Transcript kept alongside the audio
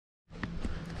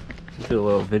Do a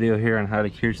little video here on how to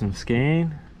cure some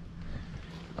skein.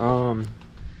 The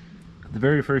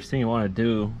very first thing you want to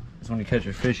do is when you catch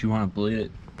your fish, you want to bleed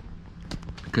it,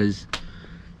 because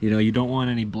you know you don't want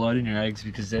any blood in your eggs,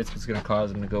 because that's what's going to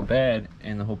cause them to go bad,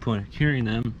 and the whole point of curing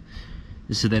them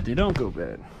is so that they don't go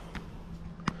bad.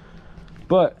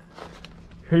 But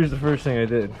here's the first thing I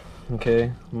did.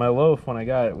 Okay, my loaf when I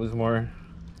got it was more,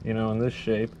 you know, in this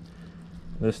shape.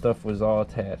 This stuff was all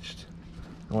attached,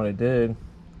 and what I did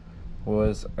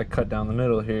was I cut down the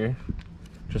middle here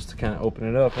just to kind of open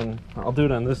it up, and I'll do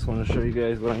it on this one to show you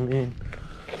guys what I mean.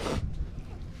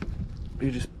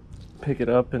 You just pick it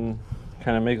up and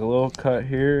kind of make a little cut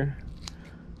here,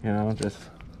 you know, just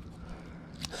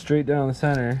straight down the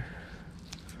center,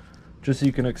 just so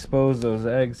you can expose those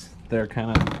eggs that are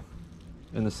kind of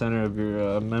in the center of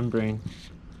your membrane.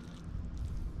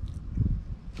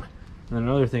 And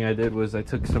another thing I did was I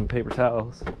took some paper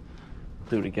towels.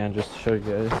 Do it again just to show you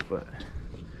guys, but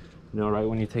you know, right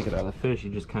when you take it out of the fish, you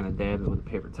just kind of dab it with a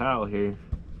paper towel here.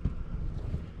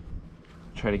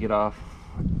 Try to get off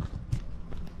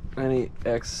any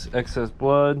excess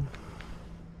blood,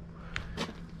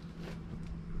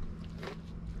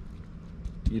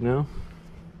 you know.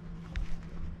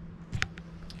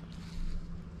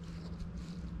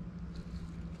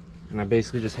 And I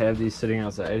basically just have these sitting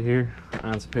outside here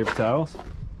on some paper towels.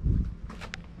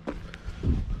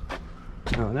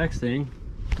 Now the next thing,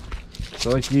 I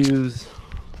like to use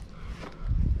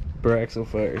Boraxo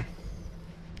Fire.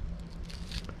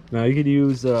 Now you could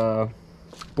use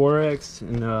borax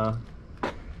and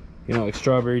you know, like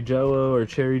strawberry jello or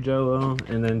cherry jello,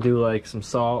 and then do like some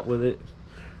salt with it,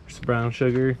 or some brown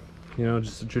sugar, you know,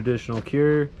 just a traditional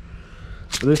cure.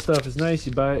 But this stuff is nice.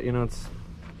 You buy it, you know, it's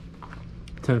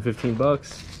 10-15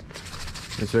 bucks.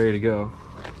 It's ready to go.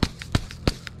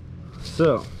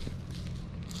 So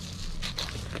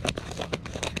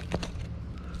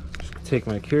just take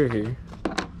my cure here,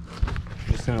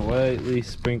 just gonna lightly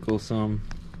sprinkle some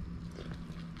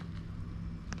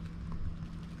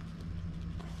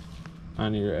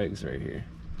on your eggs right here.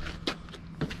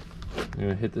 I'm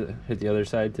gonna hit the other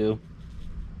side too.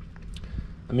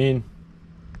 I mean,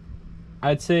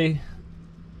 I'd say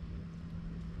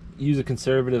use a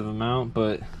conservative amount,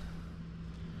 but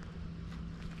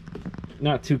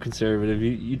not too conservative.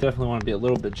 You definitely want to be a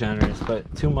little bit generous,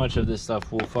 but too much of this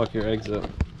stuff will fuck your eggs up.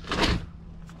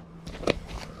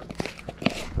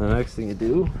 The next thing you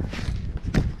do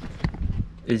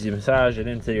is you massage it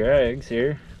into your eggs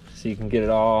here, so you can get it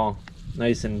all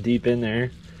nice and deep in there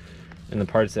in the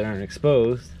parts that aren't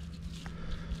exposed.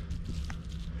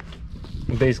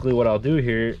 And basically what I'll do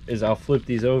here is I'll flip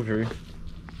these over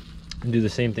and do the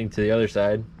same thing to the other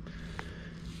side,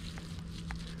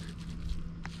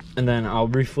 and then I'll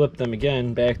reflip them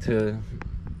again back to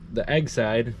the egg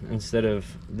side instead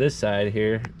of this side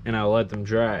here, and I'll let them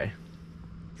dry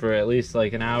for at least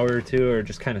like an hour or two, or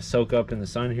just kind of soak up in the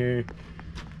sun here,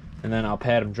 and then I'll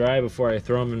pat them dry before I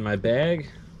throw them in my bag.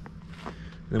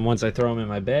 And then once I throw them in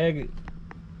my bag,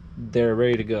 they're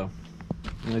ready to go.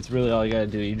 And that's really all you gotta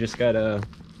do. You just gotta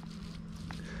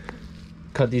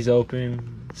cut these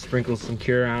open, sprinkle some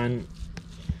cure on,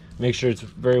 make sure it's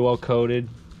very well coated,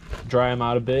 dry them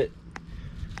out a bit,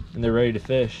 and they're ready to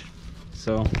fish.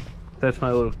 So that's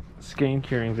my little skein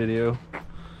curing video.